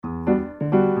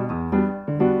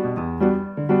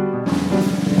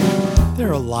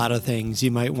are a lot of things you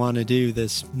might want to do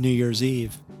this New Year's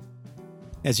Eve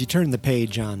as you turn the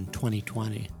page on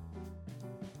 2020.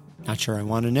 Not sure I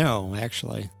want to know,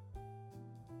 actually.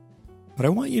 But I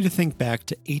want you to think back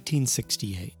to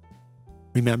 1868.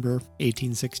 Remember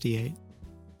 1868?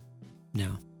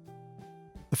 No.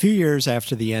 A few years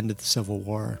after the end of the Civil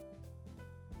War.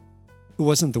 It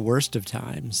wasn't the worst of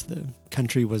times. The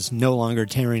country was no longer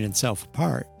tearing itself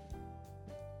apart.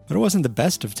 But it wasn't the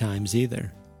best of times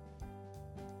either.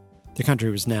 The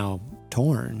country was now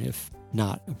torn, if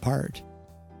not apart.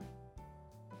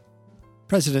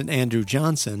 President Andrew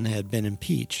Johnson had been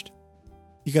impeached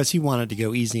because he wanted to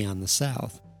go easy on the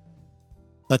South.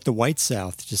 Let the white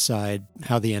South decide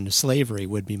how the end of slavery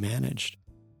would be managed.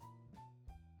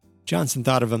 Johnson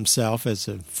thought of himself as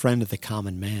a friend of the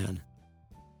common man,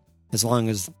 as long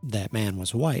as that man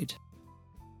was white.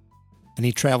 And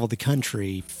he traveled the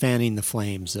country fanning the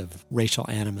flames of racial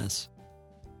animus.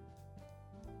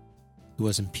 He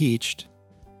was impeached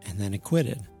and then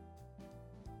acquitted.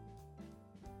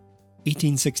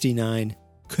 1869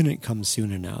 couldn't come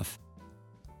soon enough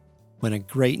when a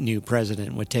great new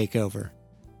president would take over.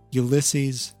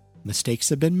 Ulysses, mistakes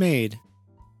have been made,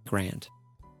 Grant.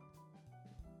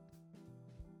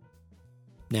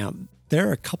 Now, there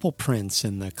are a couple prints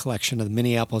in the collection of the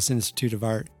Minneapolis Institute of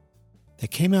Art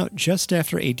that came out just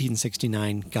after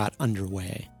 1869 got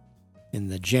underway, in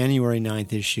the January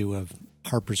 9th issue of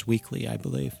Harper's Weekly, I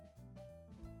believe.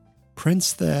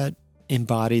 Prints that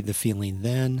embodied the feeling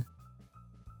then,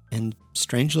 and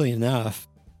strangely enough,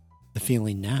 the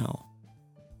feeling now.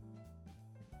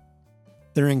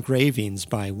 They're engravings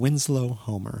by Winslow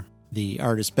Homer, the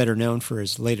artist better known for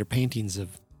his later paintings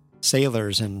of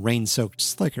sailors and rain-soaked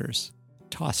slickers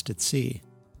tossed at sea.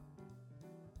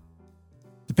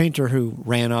 The painter who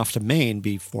ran off to Maine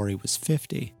before he was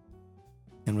 50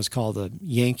 and was called a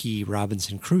Yankee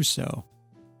Robinson Crusoe,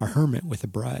 a hermit with a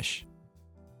brush.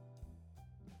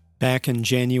 Back in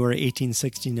January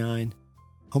 1869,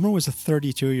 Homer was a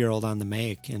 32-year-old on the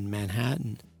make in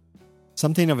Manhattan,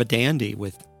 something of a dandy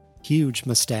with huge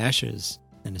mustaches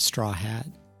and a straw hat.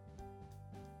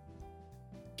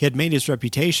 He had made his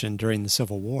reputation during the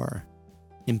Civil War,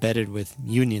 embedded with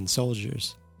Union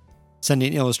soldiers,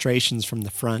 sending illustrations from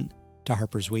the front to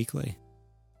Harper's Weekly.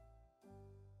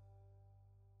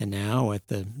 And now, at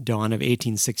the dawn of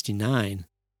 1869,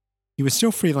 he was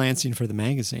still freelancing for the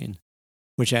magazine,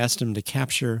 which asked him to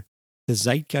capture the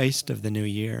zeitgeist of the new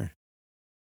year.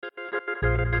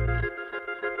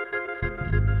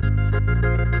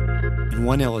 In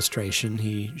one illustration,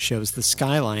 he shows the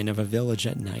skyline of a village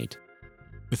at night,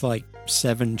 with like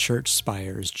 7 church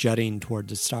spires jutting toward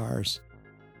the stars.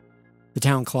 The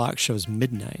town clock shows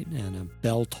midnight, and a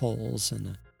bell tolls, and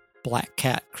a black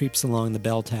cat creeps along the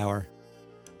bell tower,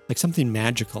 like something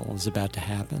magical is about to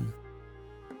happen.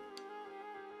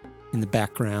 In the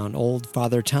background, old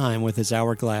Father Time with his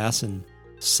hourglass and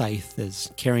scythe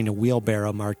is carrying a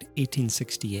wheelbarrow marked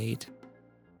 1868.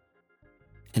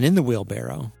 And in the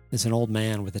wheelbarrow is an old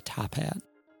man with a top hat.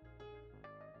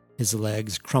 His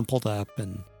legs crumpled up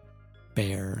and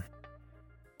bare,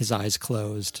 his eyes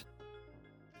closed,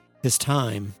 his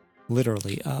time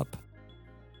literally up.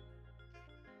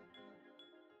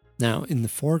 Now, in the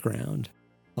foreground,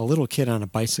 a little kid on a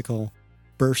bicycle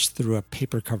bursts through a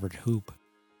paper-covered hoop,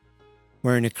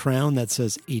 wearing a crown that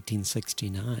says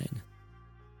 1869.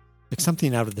 Like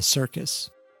something out of the circus.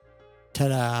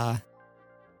 Ta-da!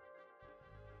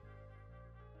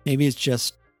 Maybe it's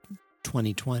just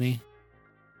 2020.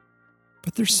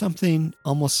 But there's something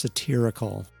almost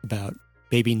satirical about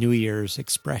Baby New Year's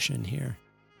expression here.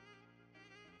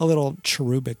 A little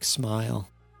cherubic smile.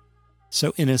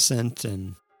 So innocent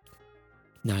and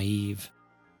naive.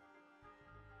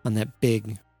 On that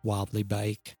big, wobbly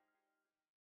bike.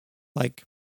 Like,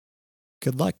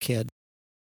 good luck, kid.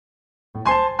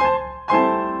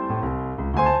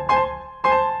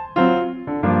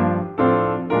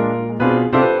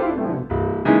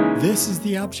 This is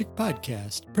the Object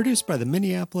Podcast, produced by the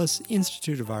Minneapolis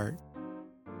Institute of Art.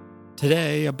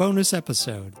 Today, a bonus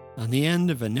episode on the end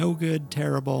of a no-good,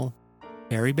 terrible,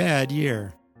 very bad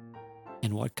year,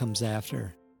 and what comes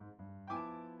after.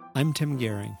 I'm Tim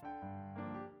Gehring.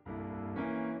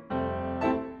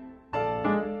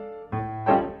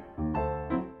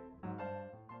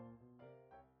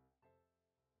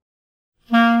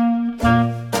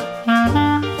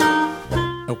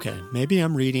 Okay, maybe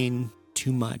I'm reading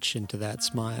too much into that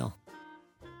smile.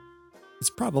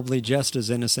 It's probably just as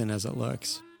innocent as it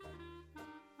looks.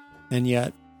 And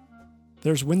yet,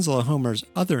 there's Winslow Homer's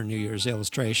other New Year's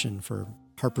illustration for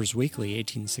Harper's Weekly,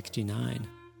 1869.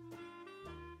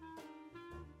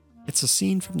 It's a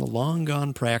scene from the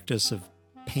long-gone practice of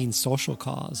campaign social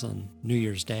cause on New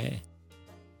Year's Day.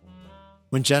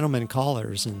 When gentlemen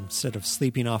callers, instead of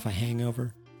sleeping off a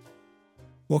hangover,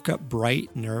 woke up bright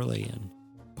and early and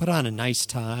put on a nice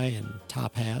tie and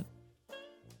top hat,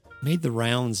 made the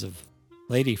rounds of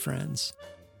lady friends.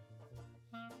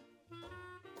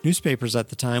 Newspapers at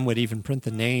the time would even print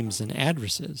the names and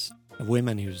addresses of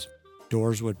women whose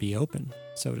doors would be open,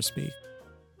 so to speak.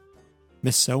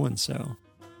 Miss So-and-so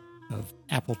of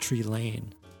Apple Tree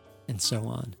Lane, and so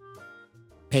on.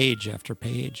 Page after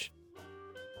page.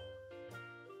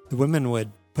 The women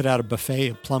would put out a buffet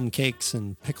of plum cakes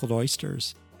and pickled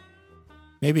oysters,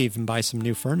 maybe even buy some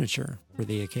new furniture for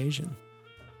the occasion.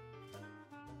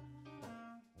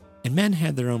 And men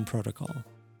had their own protocol.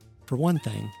 For one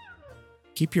thing,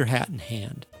 keep your hat in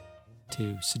hand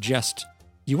to suggest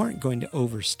you aren't going to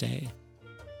overstay.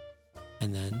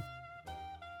 And then,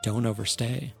 don't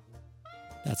overstay.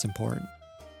 That's important.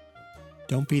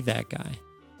 Don't be that guy.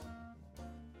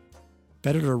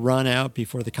 Better to run out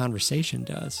before the conversation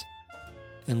does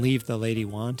and leave the lady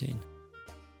wanting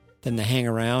than to hang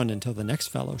around until the next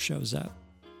fellow shows up.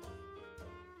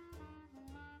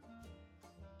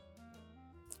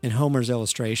 In Homer's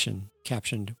illustration,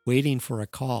 captioned, "Waiting for a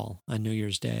call on New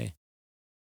Year's Day,"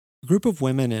 a group of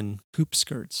women in hoop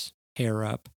skirts, hair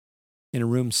up, in a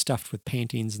room stuffed with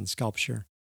paintings and sculpture,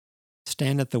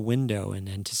 stand at the window in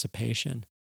anticipation,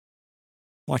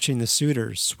 watching the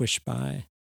suitors swish by.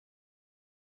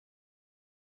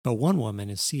 But one woman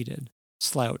is seated,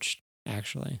 slouched,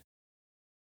 actually.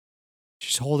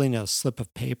 She's holding a slip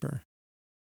of paper,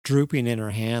 drooping in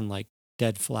her hand like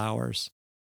dead flowers,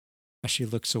 as she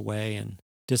looks away in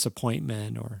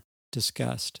disappointment or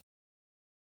disgust.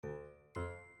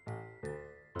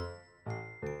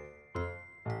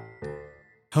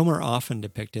 Homer often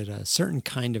depicted a certain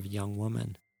kind of young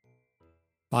woman.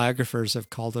 Biographers have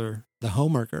called her the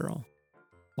Homer girl,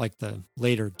 like the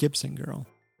later Gibson girl.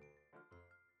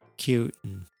 Cute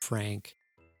and frank,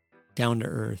 down to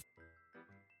earth,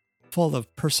 full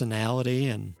of personality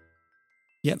and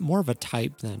yet more of a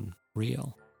type than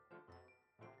real.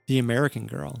 The American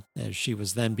girl, as she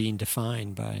was then being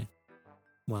defined by,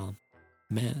 well,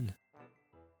 men.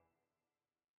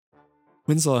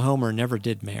 Winslow Homer never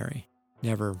did marry,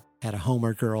 never had a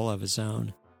Homer girl of his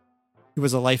own. He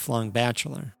was a lifelong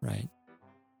bachelor, right?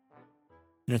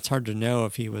 And it's hard to know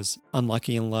if he was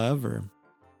unlucky in love or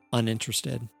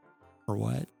uninterested or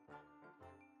what.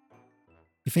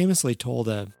 He famously told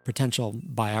a potential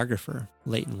biographer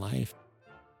late in life,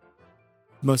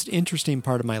 "The most interesting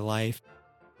part of my life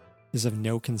is of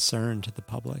no concern to the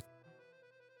public."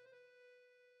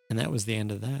 And that was the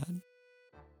end of that.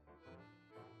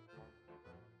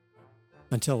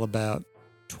 Until about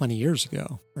 20 years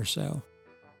ago or so.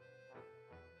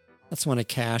 That's when a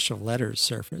cache of letters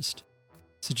surfaced,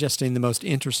 suggesting the most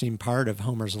interesting part of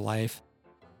Homer's life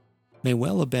may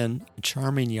well have been a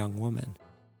charming young woman.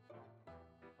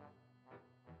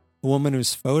 A woman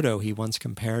whose photo he once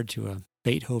compared to a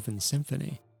Beethoven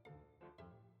symphony.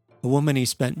 A woman he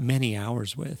spent many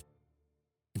hours with,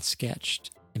 and sketched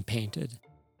and painted,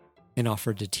 and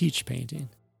offered to teach painting.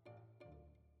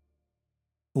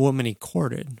 A woman he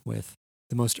courted with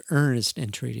the most earnest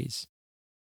entreaties,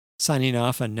 signing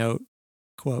off a note,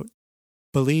 quote,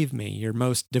 "Believe me, your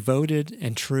most devoted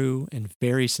and true and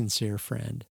very sincere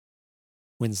friend,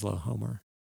 Winslow Homer."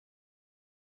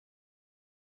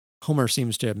 Homer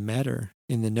seems to have met her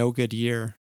in the no-good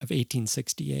year of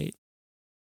 1868.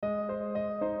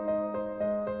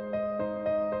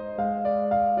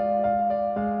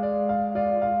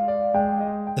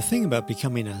 The thing about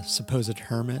becoming a supposed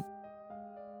hermit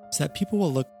is that people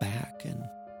will look back and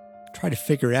try to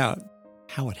figure out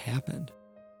how it happened.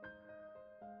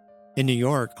 In New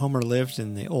York, Homer lived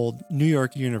in the old New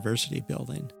York University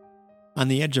building on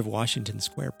the edge of Washington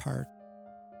Square Park.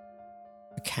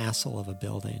 A castle of a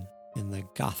building in the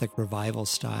Gothic Revival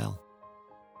style,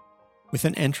 with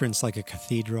an entrance like a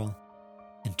cathedral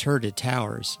and turreted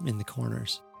towers in the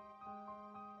corners.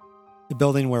 The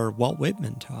building where Walt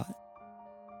Whitman taught.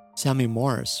 Samuel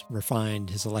Morse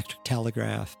refined his electric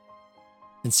telegraph,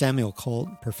 and Samuel Colt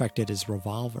perfected his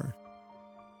revolver.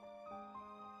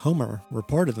 Homer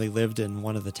reportedly lived in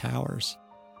one of the towers.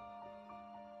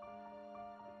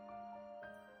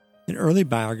 An early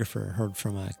biographer heard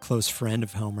from a close friend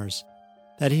of Homer's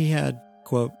that he had,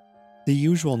 quote, "the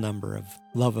usual number of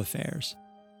love affairs."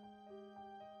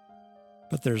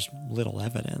 But there's little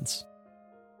evidence.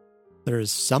 There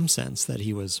is some sense that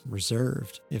he was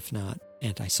reserved, if not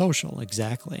antisocial,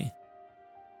 exactly.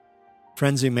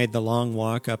 Friends who made the long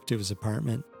walk up to his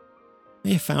apartment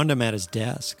may have found him at his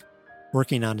desk,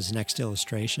 working on his next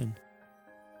illustration.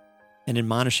 and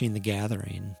admonishing the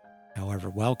gathering, however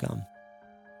welcome,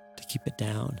 to keep it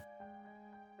down.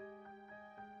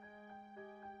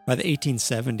 By the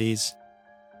 1870s,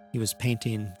 he was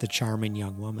painting the charming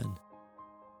young woman,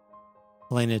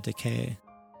 Helena Decay.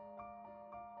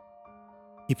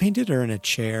 He painted her in a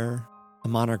chair, a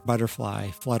monarch butterfly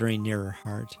fluttering near her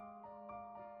heart.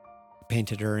 He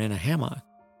painted her in a hammock,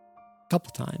 a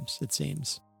couple times, it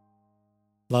seems,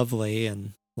 lovely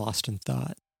and lost in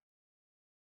thought.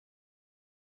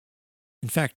 In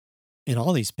fact, in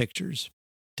all these pictures,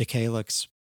 Decay looks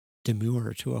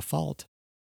demure to a fault,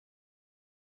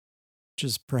 which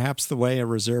is perhaps the way a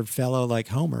reserved fellow like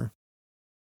Homer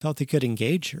felt he could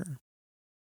engage her,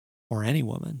 or any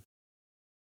woman.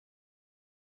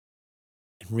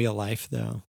 In real life,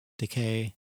 though,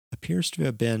 Decay appears to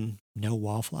have been no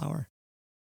wallflower.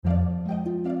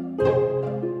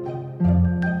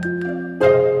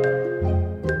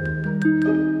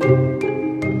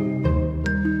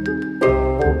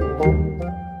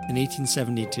 In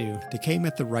 1872, Decay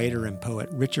met the writer and poet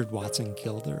Richard Watson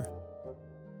Gilder.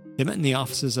 They met in the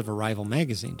offices of a rival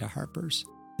magazine to Harper's,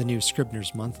 the new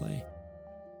Scribner's Monthly,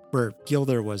 where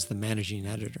Gilder was the managing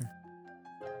editor.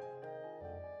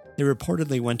 They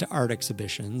reportedly went to art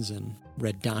exhibitions and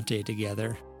read Dante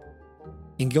together,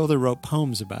 and Gilder wrote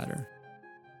poems about her,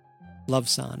 love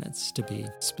sonnets to be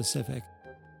specific,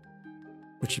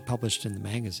 which he published in the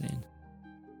magazine.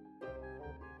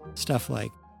 Stuff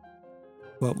like,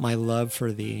 "Well, my love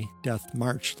for thee doth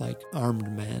march like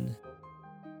armed men."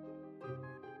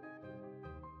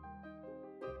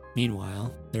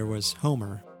 Meanwhile, there was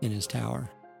Homer in his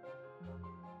tower.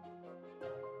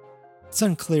 It's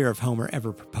unclear if Homer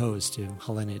ever proposed to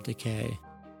Helena Decay.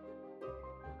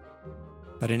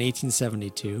 But in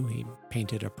 1872, he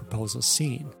painted a proposal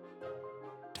scene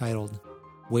titled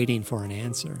 "Waiting for an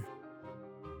Answer."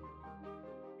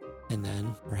 And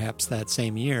then, perhaps that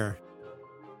same year,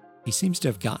 he seems to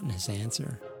have gotten his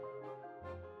answer.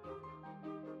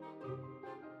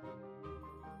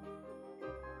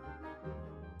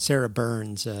 Sarah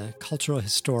Burns, a cultural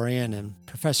historian and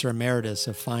professor emeritus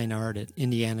of fine art at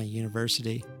Indiana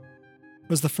University,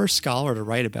 was the first scholar to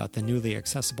write about the newly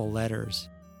accessible letters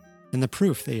and the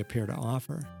proof they appear to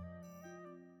offer.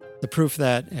 The proof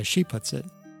that, as she puts it,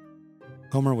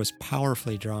 Homer was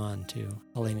powerfully drawn to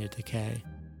Helena Decay.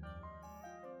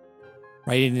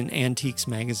 Writing in Antiques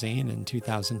magazine in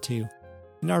 2002,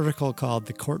 an article called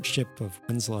 "The Courtship of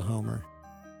Winslow Homer,"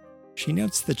 she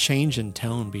notes the change in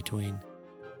tone between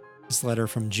his letter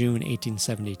from June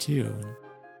 1872, in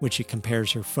which he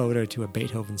compares her photo to a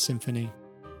Beethoven symphony,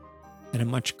 and a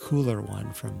much cooler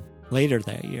one from later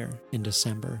that year in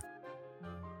December,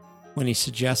 when he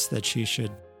suggests that she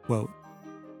should, quote,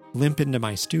 "limp into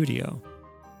my studio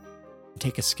and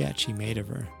take a sketch he made of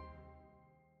her."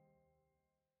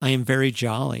 "I am very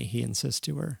jolly," he insists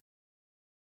to her.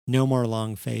 "No more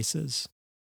long faces."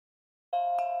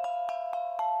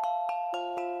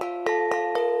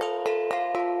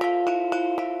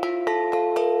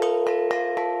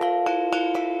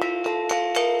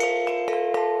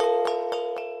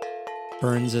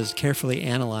 Burns has carefully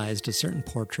analyzed a certain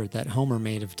portrait that Homer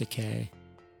made of Decay,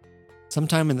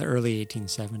 sometime in the early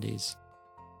 1870s.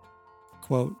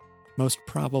 Quote, "most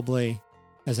probably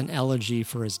as an elegy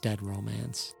for his dead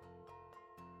romance."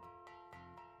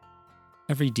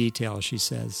 Every detail, she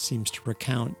says, seems to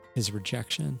recount his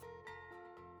rejection.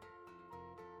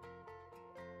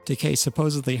 Decay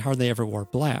supposedly hardly ever wore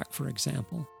black, for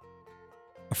example.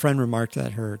 A friend remarked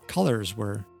that her colors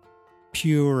were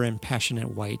pure and passionate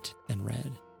white and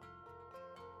red.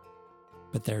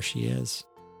 But there she is,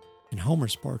 in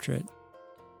Homer's portrait,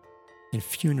 in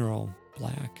funeral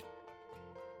black.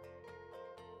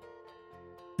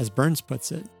 As Burns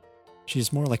puts it, she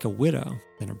is more like a widow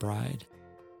than a bride.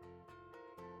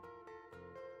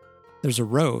 There's a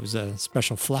rose, a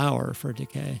special flower for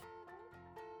Decay,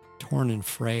 torn and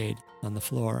frayed on the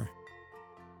floor.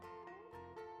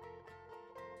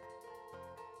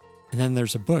 And then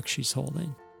there's a book she's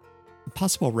holding, a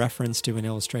possible reference to an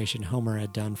illustration Homer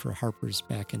had done for Harper's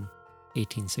back in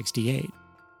 1868,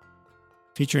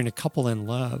 featuring a couple in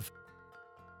love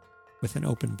with an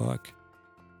open book.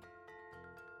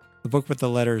 The book with the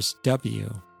letters W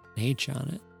and H on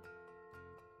it.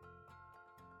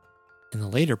 In the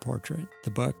later portrait,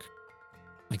 the book,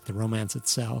 like the romance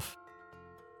itself,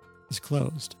 is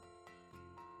closed.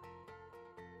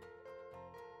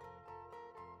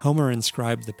 Homer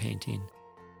inscribed the painting,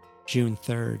 June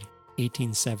 3rd,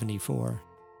 1874,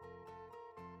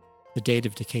 the date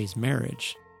of Decay's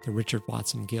marriage to Richard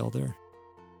Watson Gilder.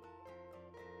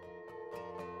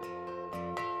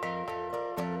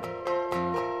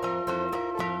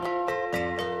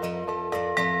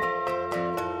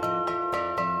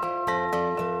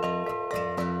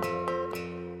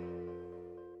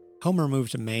 Homer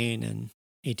moved to Maine in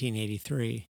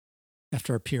 1883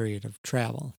 after a period of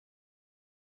travel.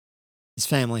 His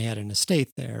family had an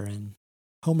estate there, and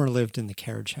Homer lived in the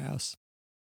carriage house,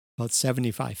 about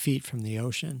 75 feet from the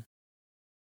ocean.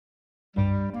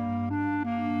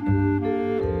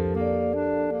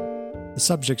 The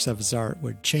subjects of his art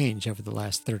would change over the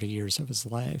last 30 years of his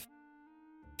life.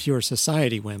 Fewer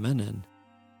society women and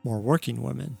more working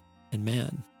women and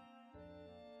men.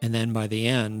 And then by the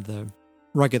end, the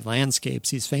rugged landscapes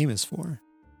he's famous for,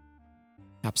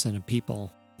 absent of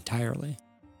people entirely.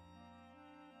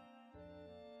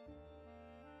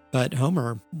 But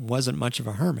Homer wasn't much of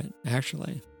a hermit,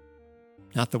 actually.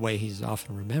 Not the way he's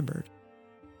often remembered.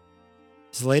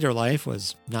 His later life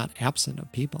was not absent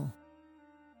of people.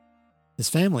 His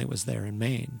family was there in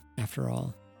Maine, after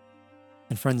all,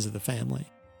 and friends of the family.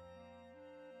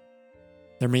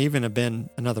 There may even have been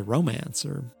another romance,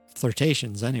 or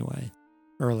flirtations anyway,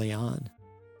 early on,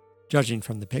 judging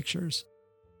from the pictures.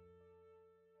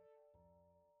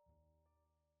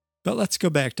 But let's go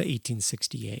back to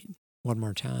 1868 one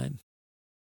more time,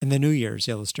 and the New Year's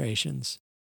illustrations.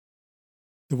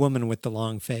 The woman with the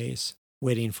long face,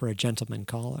 waiting for a gentleman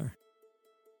caller.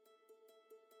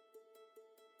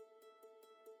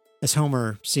 As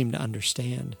Homer seemed to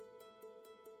understand,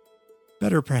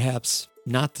 better perhaps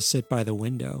not to sit by the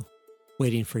window,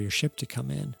 waiting for your ship to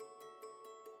come in,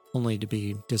 only to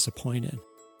be disappointed.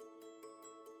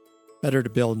 Better to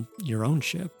build your own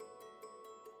ship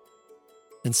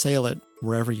and sail it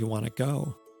wherever you want to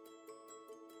go,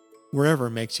 wherever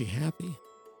makes you happy,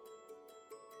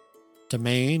 to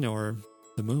Maine or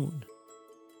the moon,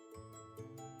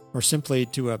 or simply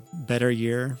to a better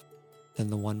year than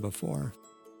the one before.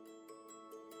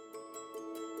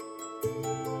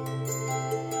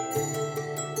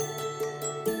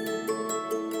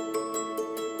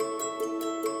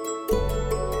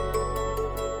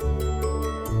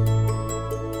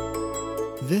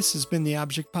 This has been the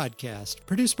Object Podcast,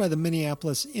 produced by the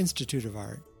Minneapolis Institute of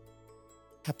Art.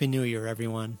 Happy New Year,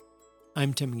 everyone.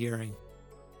 I'm Tim Gearing.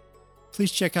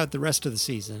 Please check out the rest of the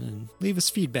season and leave us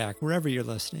feedback wherever you're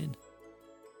listening.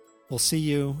 We'll see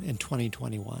you in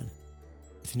 2021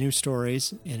 with new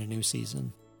stories and a new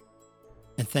season.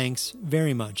 And thanks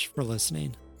very much for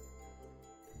listening.